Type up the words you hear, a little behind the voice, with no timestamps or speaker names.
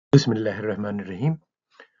Bismillahir Rahmanir Rahim.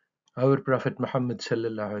 Our Prophet Muhammad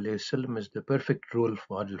Sallallahu Alaihi Wasallam is the perfect role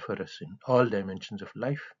model for us in all dimensions of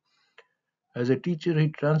life. As a teacher, he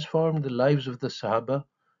transformed the lives of the Sahaba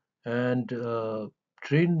and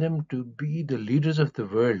trained them to be the leaders of the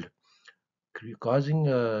world, causing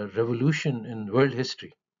a revolution in world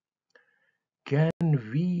history. Can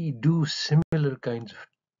we do similar kinds of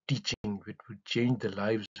teaching which would change the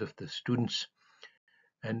lives of the students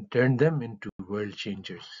and turn them into world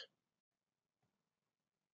changers?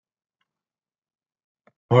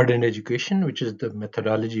 Modern education, which is the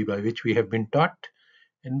methodology by which we have been taught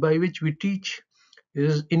and by which we teach,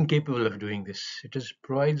 is incapable of doing this.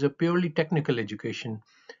 Provides a purely technical education.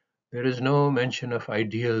 There is no mention of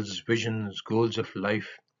ideals, visions, goals of life.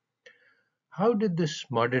 How did this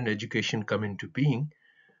modern education come into being?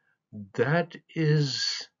 That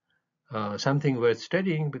is something worth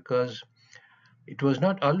studying because it was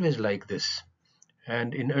not always like this.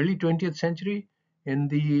 And in early 20th century,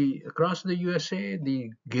 across the USA, the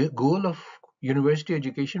goal of university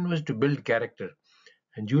education was to build character.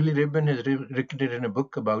 And Julie Ribbon has written a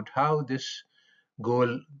book about how this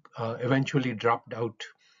goal eventually dropped out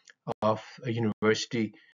of a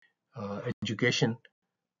university education.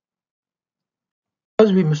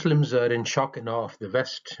 Because we Muslims are in shock and awe of the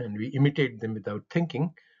West and we imitate them without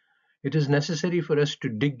thinking, it is necessary for us to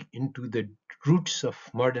dig into the roots of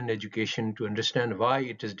modern education to understand why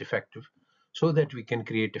it is defective so that we can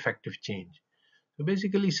create effective change. So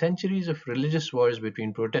basically, centuries of religious wars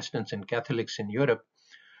between Protestants and Catholics in Europe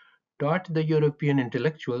taught the European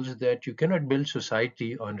intellectuals that you cannot build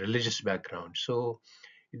society on religious background. So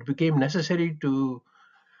it became necessary to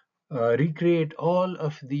recreate all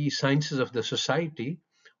of the sciences of the society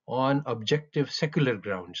on objective secular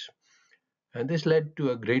grounds. And this led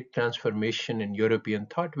to a great transformation in European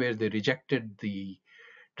thought where they rejected the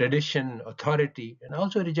tradition, authority, and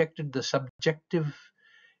also rejected the subjective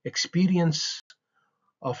experience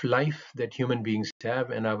of life that human beings have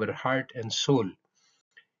and our heart and soul.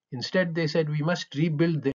 Instead, they said we must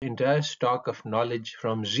rebuild the entire stock of knowledge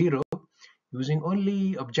from zero using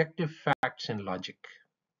only objective facts and logic.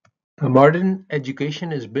 A modern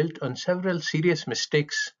education is built on several serious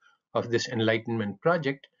mistakes of this Enlightenment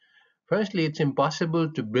project. Firstly, it's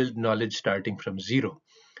impossible to build knowledge starting from zero.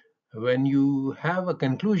 When you have a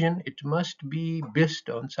conclusion, it must be based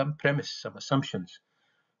on some premise, some assumptions.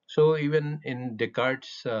 So even in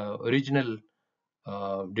Descartes' original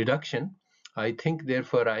deduction, I think,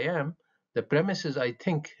 therefore I am, the premise is I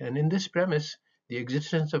think, and in this premise, the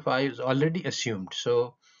existence of I is already assumed.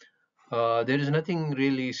 So there is nothing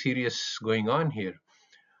really serious going on here.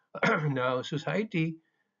 Now,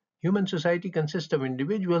 human society consists of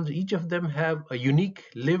individuals. Each of them have a unique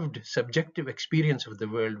lived subjective experience of the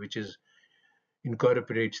world, which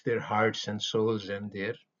incorporates their hearts and souls and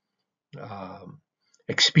their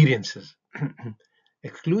experiences.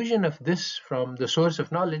 Exclusion of this from the source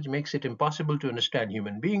of knowledge makes it impossible to understand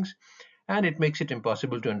human beings, and it makes it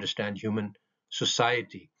impossible to understand human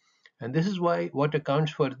society. And this is what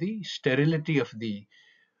accounts for the sterility of the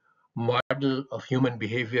model of human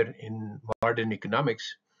behavior in modern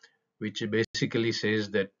economics, which basically says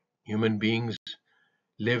that human beings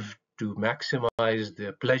live to maximize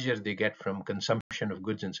the pleasure they get from consumption of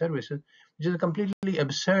goods and services, which is a completely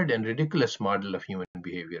absurd and ridiculous model of human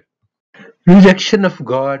behavior. Rejection of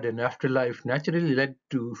God and afterlife naturally led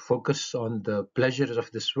to focus on the pleasures of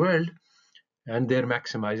this world and their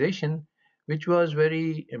maximization, which was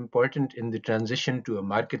very important in the transition to a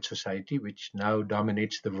market society which now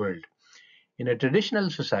dominates the world. In a traditional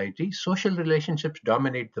society, social relationships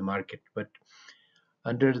dominate the market, but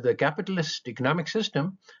under the capitalist economic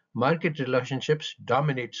system, market relationships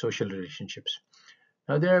dominate social relationships.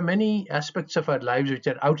 Now, there are many aspects of our lives which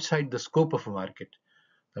are outside the scope of a market.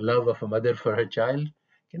 The love of a mother for her child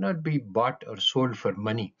cannot be bought or sold for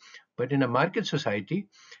money. But in a market society,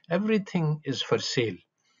 everything is for sale.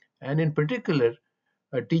 And in particular,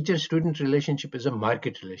 a teacher-student relationship is a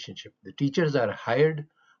market relationship. The teachers are hired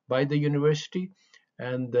by the university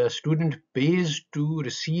and the student pays to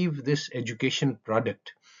receive this education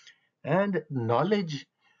product. And knowledge,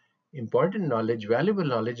 important knowledge, valuable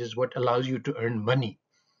knowledge is what allows you to earn money.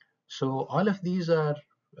 So all of these are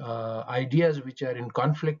ideas which are in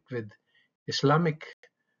conflict with Islamic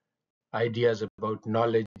ideas about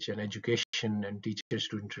knowledge and education and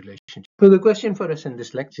teacher-student relationship. So the question for us in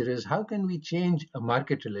this lecture is how can we change a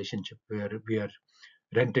market relationship where we are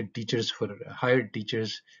rented teachers for hired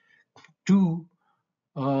teachers to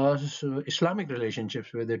Islamic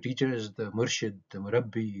relationships where the teacher is the Murshid, the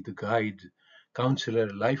Murabbi, the guide, counselor,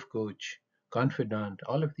 life coach, confidant.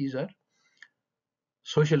 All of these are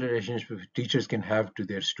social relationships teachers can have to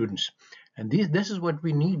their students. And this is what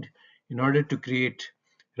we need in order to create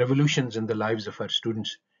revolutions in the lives of our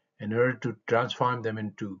students, in order to transform them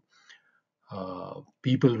into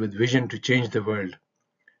people with vision to change the world.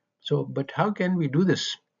 So, but how can we do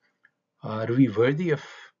this? Are we worthy of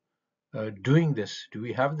doing this? Do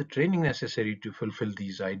we have the training necessary to fulfill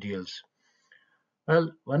these ideals?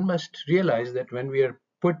 Well, one must realize that when we are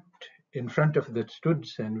put in front of the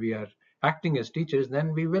students and we are acting as teachers,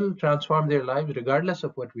 then we will transform their lives regardless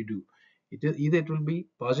of what we do. Either it will be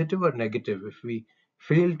positive or negative. If we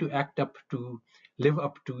fail to live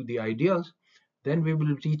up to the ideals, then we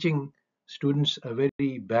will be teaching students a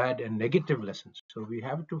very bad and negative lesson. So we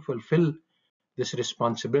have to fulfill this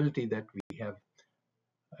responsibility that we have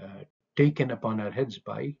uh, taken upon our heads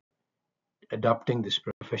by adopting this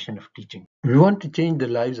profession of teaching. If we want to change the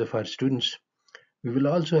lives of our students, we will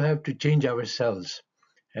also have to change ourselves.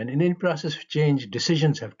 And in any process of change,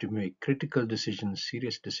 decisions have to make critical decisions,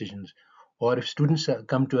 serious decisions. Or if students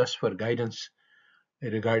come to us for guidance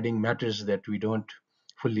regarding matters that we don't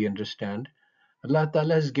fully understand, Allah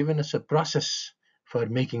Ta'ala has given us a process for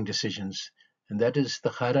making decisions, and that is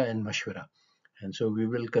istikhara and mashwara. And so we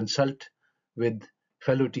will consult with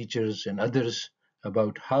fellow teachers and others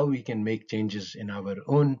about how we can make changes in our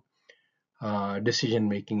own decision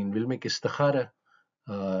making, and we'll make istikhara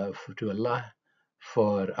to Allah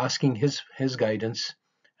for asking His guidance.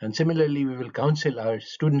 And similarly, we will counsel our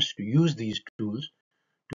students to use these tools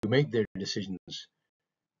to make their decisions.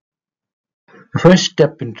 The first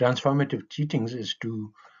step in transformative teachings is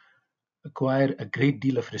to acquire a great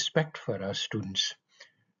deal of respect for our students,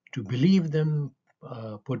 to believe them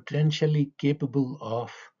potentially capable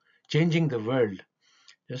of changing the world.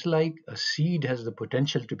 Just like a seed has the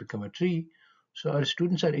potential to become a tree, so our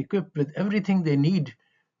students are equipped with everything they need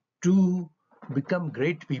to become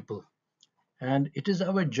great people. And it is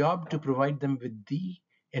our job to provide them with the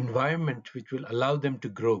environment which will allow them to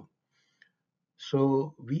grow.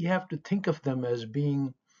 So we have to think of them as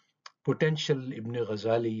being potential Ibn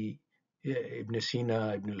Ghazali, Ibn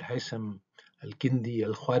Sina, Ibn al-Haytham, al-Kindi,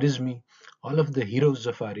 al-Khwarizmi, all of the heroes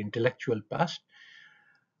of our intellectual past.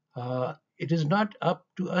 It is not up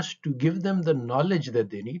to us to give them the knowledge that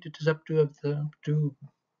they need. It is up to them to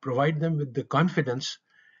provide them with the confidence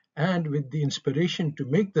and with the inspiration to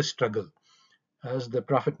make the struggle. As the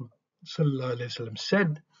Prophet ﷺ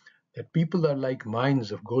said, that people are like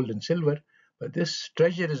mines of gold and silver, but this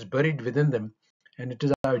treasure is buried within them, and it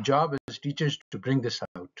is our job as teachers to bring this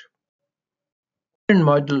out.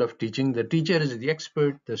 Model of teaching, the teacher is the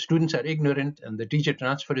expert, the students are ignorant, and the teacher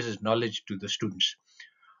transfers his knowledge to the students.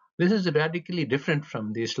 This is radically different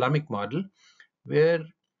from the Islamic model, where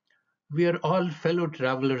we are all fellow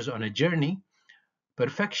travelers on a journey.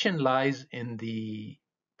 Perfection lies in the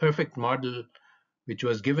perfect model which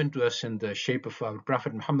was given to us in the shape of our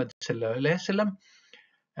Prophet Muhammad ﷺ,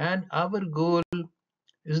 and our goal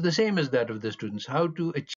is the same as that of the students, how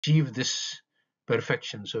to achieve this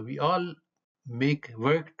perfection. So we all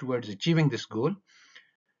work towards achieving this goal,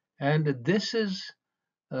 and this is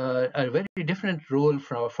a very different role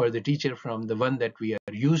for the teacher from the one that we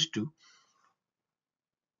are used to.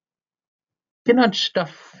 We cannot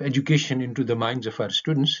stuff education into the minds of our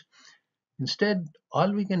students. Instead,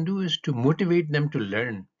 all we can do is to motivate them to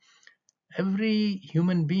learn. Every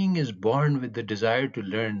human being is born with the desire to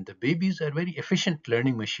learn. The babies are very efficient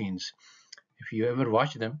learning machines. If you ever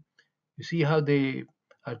watch them, you see how they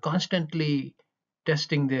are constantly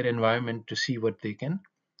testing their environment to see what they can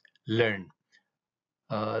learn.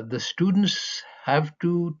 The students have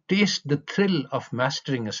to taste the thrill of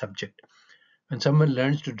mastering a subject. When someone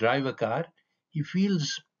learns to drive a car, he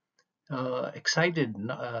feels excited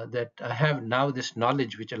that I have now this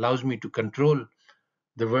knowledge which allows me to control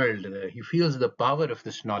the world. He feels the power of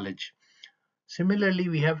this knowledge. Similarly,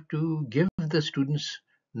 we have to give the students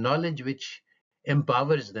knowledge which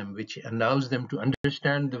empowers them, which allows them to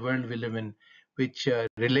understand the world we live in, which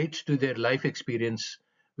relates to their life experience,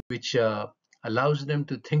 which allows them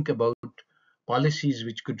to think about policies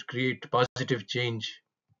which could create positive change.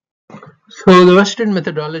 So the Western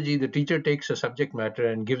methodology, the teacher takes a subject matter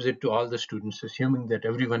and gives it to all the students, assuming that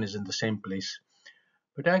everyone is in the same place.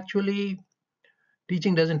 But actually,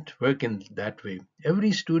 teaching doesn't work in that way.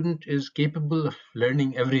 Every student is capable of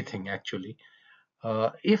learning everything, actually.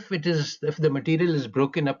 If the material is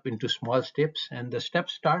broken up into small steps, and the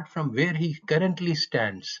steps start from where he currently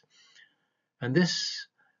stands, and this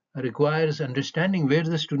requires understanding where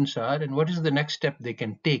the students are and what is the next step they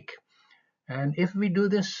can take. And if we do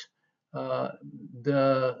this,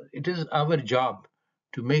 it is our job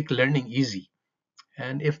to make learning easy.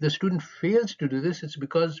 And if the student fails to do this, it's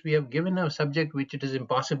because we have given a subject which it is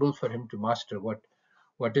impossible for him to master.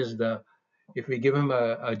 What is the, if we give him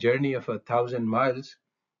a journey of 1,000 miles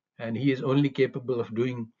and he is only capable of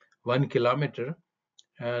doing 1 kilometer,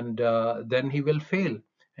 and then he will fail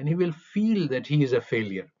and he will feel that he is a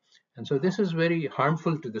failure. And so this is very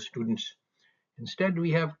harmful to the students. Instead,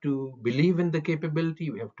 we have to believe in the capability,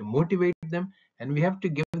 we have to motivate them, and we have to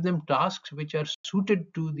give them tasks which are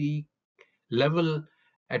suited to the level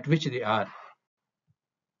at which they are.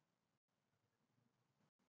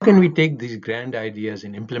 How can we take these grand ideas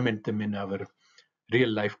and implement them in our real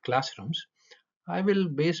life classrooms? I will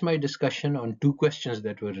base my discussion on two questions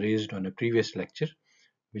that were raised on a previous lecture,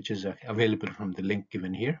 which is available from the link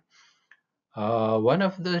given here. One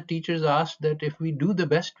of the teachers asked that if we do the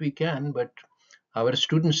best we can, but our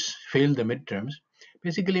students fail the midterms,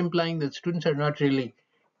 basically implying that students are not really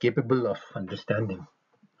capable of understanding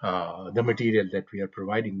the material that we are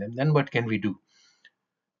providing them, then what can we do?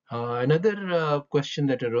 Another question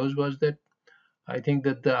that arose was that I think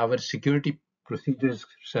that our security procedures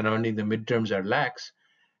surrounding the midterms are lax,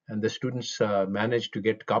 and the students manage to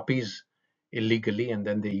get copies illegally and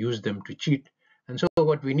then they use them to cheat. And so,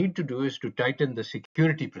 what we need to do is to tighten the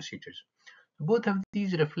security procedures. Both of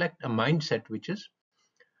these reflect a mindset which is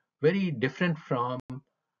very different from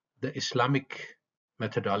the Islamic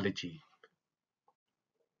methodology.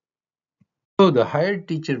 So, the hired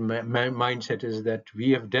teacher mindset is that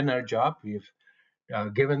we have done our job, we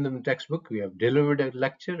have given them textbook, we have delivered a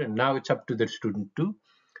lecture, and now it's up to the student to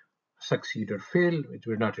succeed or fail, which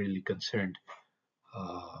we're not really concerned.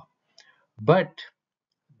 But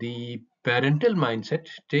the parental mindset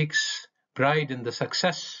takes pride in the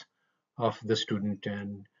success of the student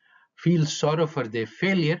and feels sorrow for their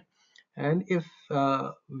failure. And if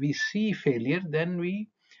we see failure, then we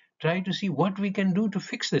try to see what we can do to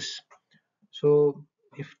fix this. So,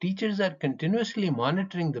 if teachers are continuously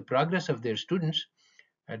monitoring the progress of their students,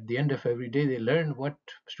 at the end of every day, they learn what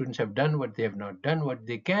students have done, what they have not done, what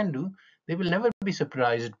they can do. They will never be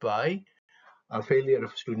surprised by a failure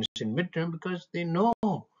of students in midterm because they know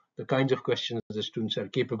the kinds of questions the students are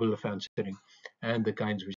capable of answering and the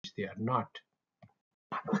kinds which they are not.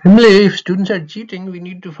 Similarly, if students are cheating, we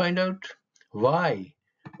need to find out why.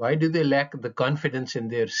 Why do they lack the confidence in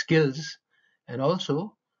their skills? And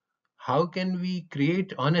also, how can we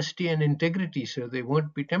create honesty and integrity so they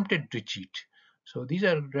won't be tempted to cheat? So these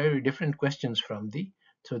are very different questions from the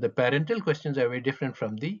parental questions are very different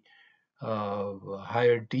from the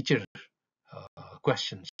hired teacher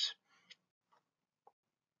questions.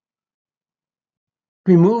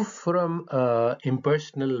 We move from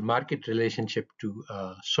impersonal market relationship to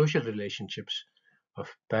social relationships of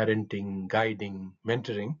parenting, guiding,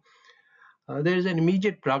 mentoring. There is an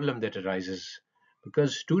immediate problem that arises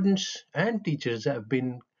because students and teachers have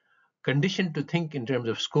been conditioned to think in terms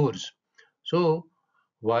of scores. So,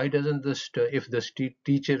 why doesn't if the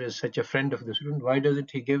teacher is such a friend of the student, why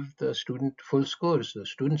doesn't he give the student full scores? The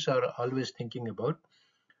students are always thinking about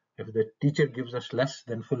if the teacher gives us less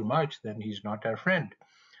than full marks, then he's not our friend.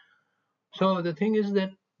 So the thing is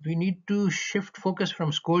that we need to shift focus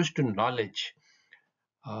from scores to knowledge.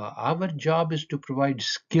 Our job is to provide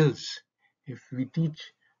skills. If we teach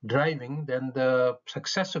driving, then the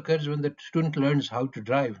success occurs when the student learns how to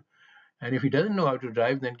drive. And if he doesn't know how to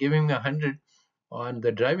drive, then giving him 100 on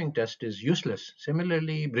the driving test is useless.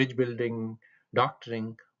 Similarly, bridge building,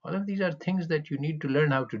 doctoring, all of these are things that you need to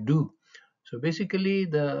learn how to do. So basically,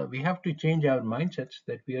 we have to change our mindsets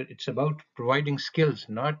that it's about providing skills,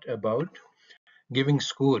 not about giving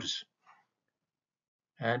scores.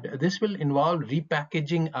 And this will involve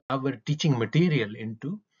repackaging our teaching material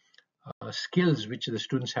into skills which the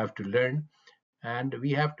students have to learn. And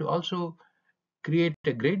we have to also create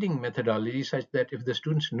a grading methodology such that if the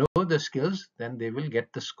students know the skills, then they will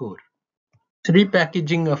get the score.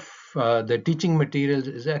 Repackaging of the teaching materials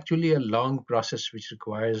is actually a long process which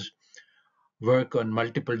requires work on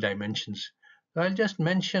multiple dimensions. I'll just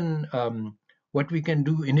mention what we can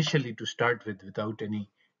do initially to start with without any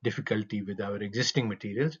difficulty with our existing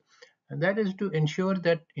materials. And that is to ensure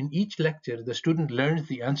that in each lecture, the student learns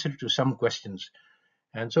the answer to some questions.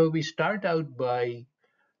 And so we start out by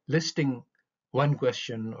listing one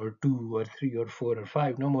question or two or three or four or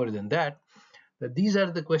five, no more than that. That these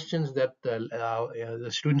are the questions that the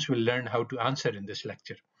students will learn how to answer in this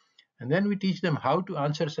lecture. And then we teach them how to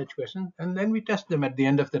answer such questions, and then we test them at the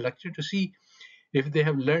end of the lecture to see if they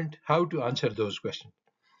have learned how to answer those questions.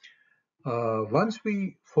 Once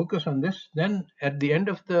we focus on this, then at the end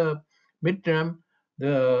of the midterm,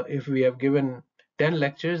 if we have given 10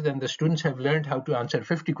 lectures, then the students have learned how to answer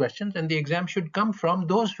 50 questions, and the exam should come from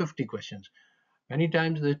those 50 questions. Many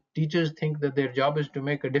times the teachers think that their job is to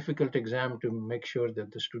make a difficult exam to make sure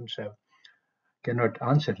that the students cannot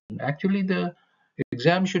answer. Actually, the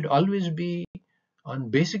exam should always be on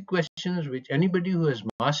basic questions which anybody who has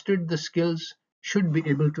mastered the skills should be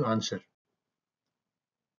able to answer.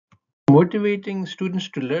 Motivating students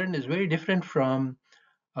to learn is very different from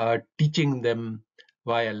teaching them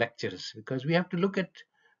via lectures, because we have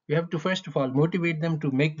to first of all motivate them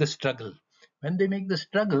to make the struggle. When they make the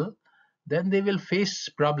struggle, then they will face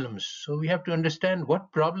problems. So we have to understand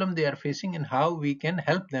what problem they are facing and how we can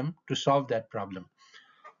help them to solve that problem.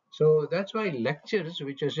 So that's why lectures,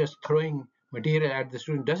 which is just throwing material at the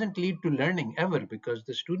student, doesn't lead to learning ever, because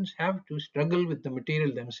the students have to struggle with the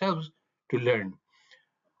material themselves to learn.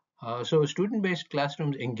 So student-based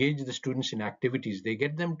classrooms engage the students in activities. They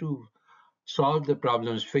get them to solve the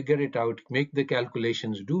problems, figure it out, make the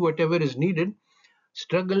calculations, do whatever is needed,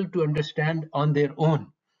 struggle to understand on their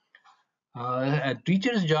own. A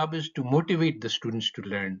teacher's job is to motivate the students to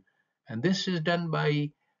learn. And this is done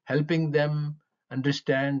by helping them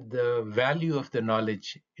understand the value of the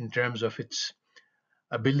knowledge in terms of its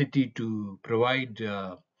ability to provide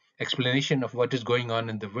explanation of what is going on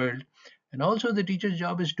in the world. And also, the teacher's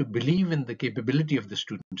job is to believe in the capability of the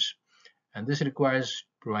students. And this requires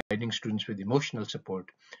providing students with emotional support.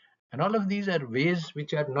 And all of these are ways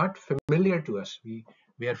which are not familiar to us. We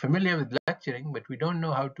are familiar with lecturing, but we don't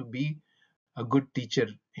know how to be a good teacher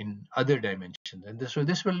in other dimensions. And so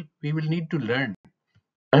we will need to learn.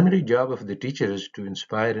 The primary job of the teacher is to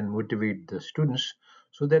inspire and motivate the students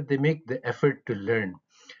so that they make the effort to learn.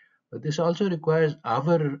 But this also requires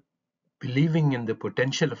our believing in the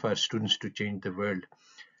potential of our students to change the world,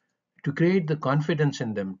 to create the confidence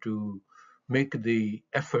in them to make the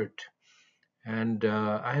effort. And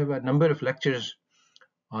I have a number of lectures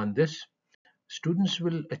on this. Students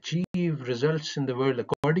will achieve results in the world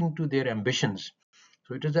according to their ambitions.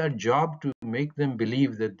 So it is our job to make them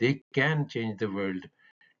believe that they can change the world,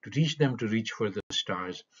 to teach them to reach for the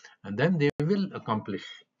stars, and then they will accomplish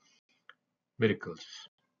miracles.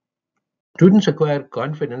 Students acquire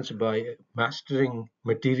confidence by mastering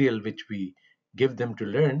material which we give them to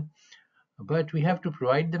learn, but we have to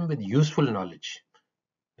provide them with useful knowledge.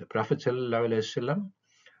 The Prophet ﷺ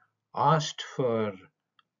asked for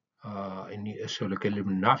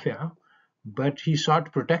but he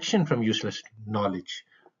sought protection from useless knowledge.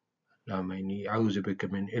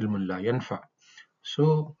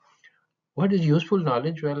 So, what is useful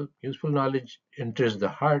knowledge? Well, useful knowledge enters the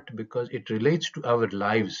heart because it relates to our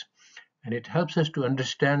lives and it helps us to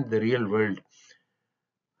understand the real world.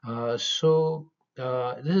 It's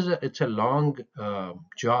a long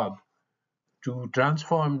job to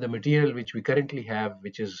transform the material which we currently have,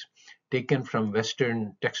 which is taken from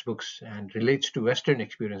Western textbooks and relates to Western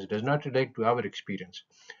experience, does not relate to our experience.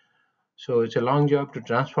 So it's a long job to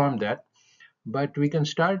transform that, but we can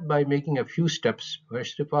start by making a few steps.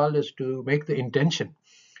 First of all is to make the intention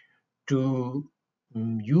to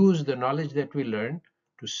use the knowledge that we learn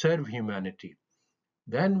to serve humanity.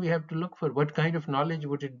 Then we have to look for what kind of knowledge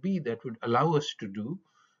would it be that would allow us to do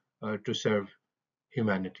to serve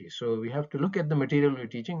humanity. So we have to look at the material we're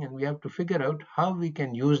teaching and we have to figure out how we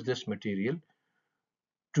can use this material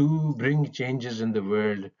to bring changes in the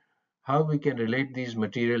world, how we can relate these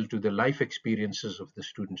material to the life experiences of the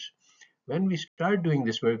students. When we start doing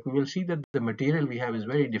this work, we will see that the material we have is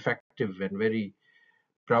very defective and very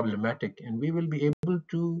problematic, and we will be able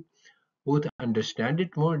to both understand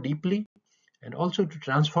it more deeply and also to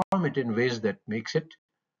transform it in ways that makes it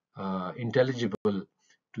intelligible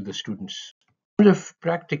to the students. In terms of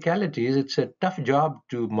practicalities, it's a tough job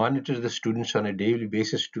to monitor the students on a daily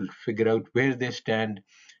basis to figure out where they stand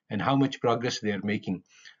and how much progress they are making.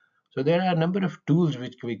 So there are a number of tools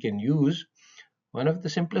which we can use. One of the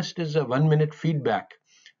simplest is a 1-minute feedback.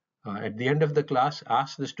 At the end of the class,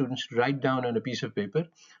 ask the students to write down on a piece of paper,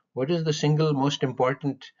 what is the single most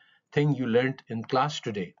important thing you learned in class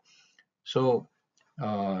today? So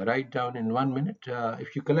write down in 1 minute.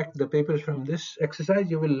 If you collect the papers from this exercise,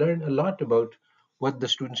 you will learn a lot about what the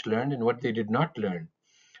students learned and what they did not learn.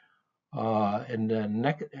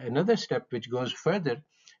 Another step which goes further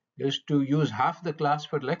is to use half the class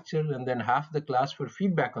for lecture and then half the class for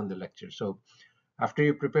feedback on the lecture. So after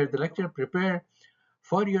you prepare the lecture, prepare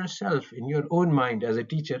for yourself in your own mind as a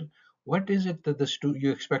teacher, what is it that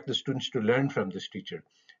you expect the students to learn from this teacher,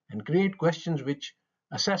 and create questions which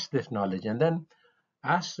assess this knowledge, and then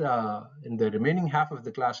ask in the remaining half of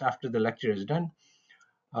the class after the lecture is done,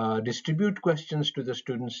 distribute questions to the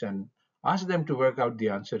students and ask them to work out the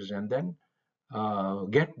answers and then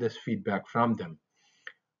get this feedback from them.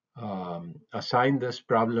 Assign these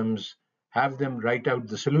problems, have them write out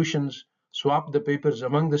the solutions swap the papers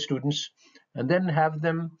among the students, and then have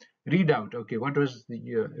them read out, okay, what was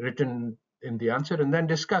written in the answer, and then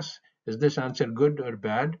discuss, is this answer good or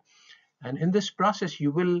bad? And in this process,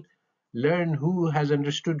 you will learn who has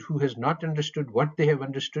understood, who has not understood, what they have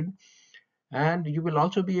understood, and you will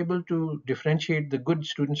also be able to differentiate the good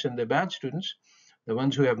students and the bad students, the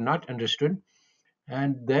ones who have not understood.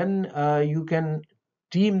 And then you can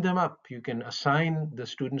team them up. You can assign the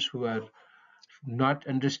students who are not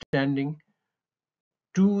understanding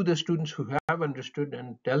to the students who have understood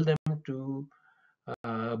and tell them to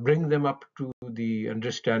bring them up to the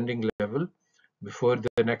understanding level before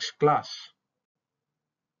the next class.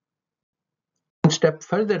 One step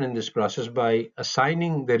further in this process, by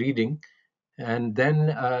assigning the reading and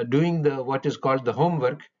then doing the what is called the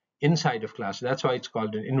homework inside of class. That's why it's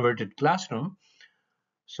called an inverted classroom.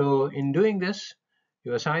 So in doing this,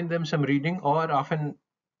 you assign them some reading, or often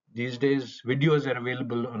these days videos are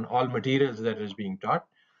available on all materials that is being taught.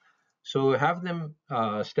 So have them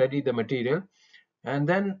study the material, and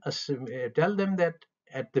then tell them that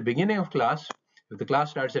at the beginning of class, if the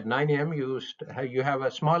class starts at 9 a.m., you have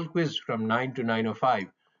a small quiz from 9 to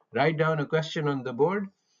 9:05. Write down a question on the board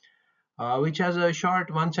which has a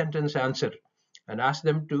short one-sentence answer, and ask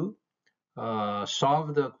them to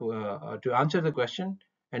to answer the question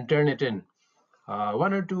and turn it in.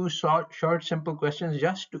 One or two short, simple questions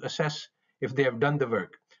just to assess if they have done the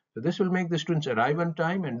work. So this will make the students arrive on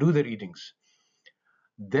time and do the readings.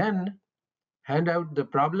 Then hand out the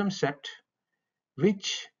problem set,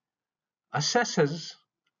 which assesses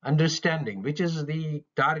understanding, which is the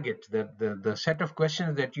target, the set of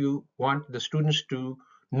questions that you want the students to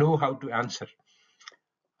know how to answer.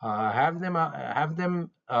 Have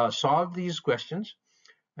them solve these questions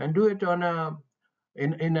and do it on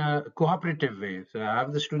in a cooperative way. So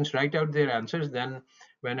have the students write out their answers. Then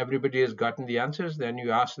when everybody has gotten the answers, then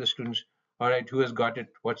you ask the students, all right, who has got it?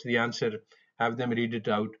 What's the answer? Have them read it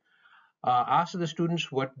out. Ask the students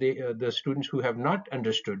what the students who have not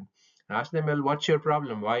understood. Ask them, well, what's your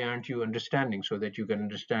problem? Why aren't you understanding? So that you can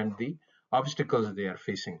understand the obstacles they are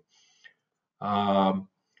facing.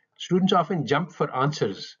 Students often jump for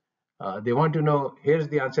answers. They want to know, here's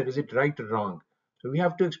the answer, is it right or wrong? So we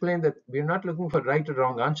have to explain that we're not looking for right or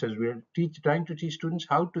wrong answers. We're trying to teach students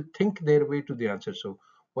how to think their way to the answer. So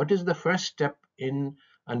what is the first step in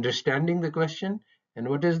understanding the question, and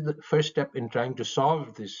what is the first step in trying to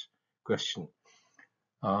solve this question?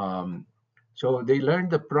 So they learn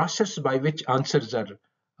the process by which answers are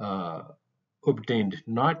obtained,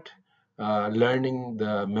 not learning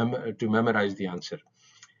to memorize the answer.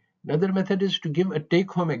 Another method is to give a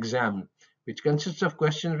take-home exam, which consists of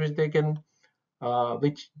questions which they can,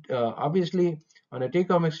 obviously on a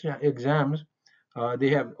take-home exams, they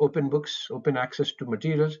have open books, open access to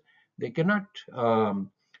materials. They cannot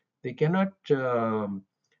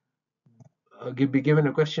be given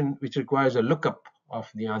a question which requires a lookup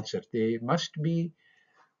of the answer. They must be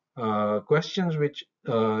questions which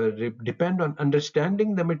depend on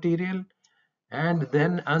understanding the material and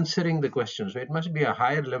then answering the question. So it must be a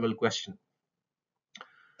higher level question.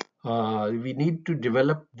 We need to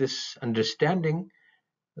develop this understanding.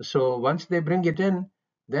 So once they bring it in,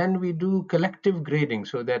 then we do collective grading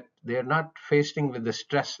so that they're not facing with the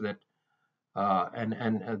stress that,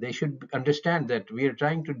 and they should understand that we are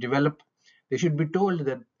trying to develop, they should be told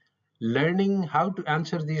that learning how to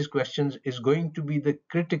answer these questions is going to be the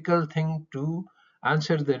critical thing to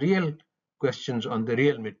answer the real questions on the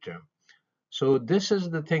real midterm. So this is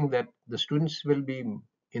the thing that the students will be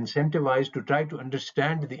incentivized to try to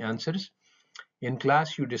understand the answers. In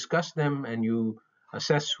class, you discuss them and you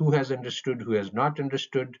assess who has understood, who has not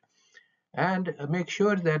understood, and make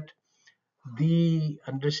sure that the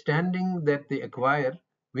understanding that they acquire,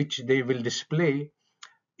 which they will display,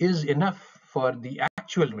 is enough for the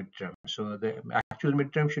actual midterm. So the actual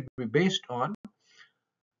midterm should be based on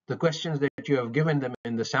the questions that you have given them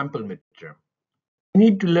in the sample midterm. We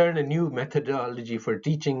need to learn a new methodology for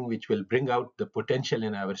teaching, which will bring out the potential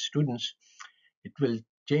in our students. It will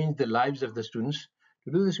change the lives of the students.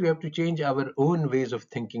 To do this, we have to change our own ways of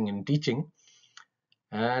thinking and teaching.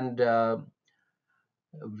 And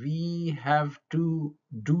we have to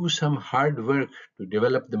do some hard work to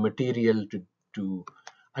develop the material, to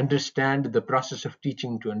understand the process of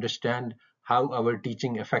teaching, to understand how our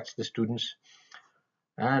teaching affects the students.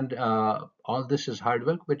 And all this is hard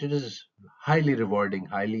work, but it is highly rewarding,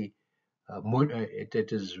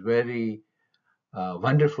 it is very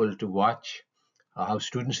wonderful to watch how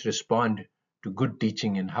students respond to good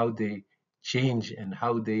teaching and how they change and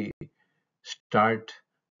how they start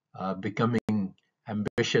becoming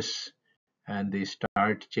ambitious and they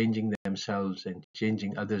start changing themselves and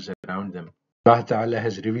changing others around them. Allah Ta'ala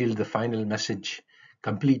has revealed the final message,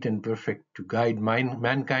 complete and perfect, to guide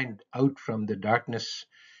mankind out from the darkness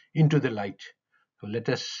into the light. So let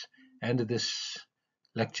us end this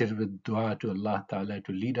lecture with dua to Allah Ta'ala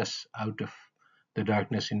to lead us out of the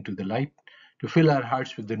darkness into the light, to fill our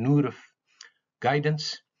hearts with the nur of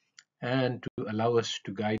guidance, and to allow us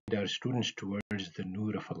to guide our students towards the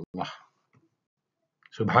nur of Allah.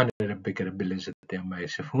 سبحان ربك رب العزة عما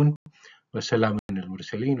يصفون وسلام على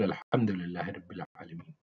المرسلين والحمد لله رب العالمين.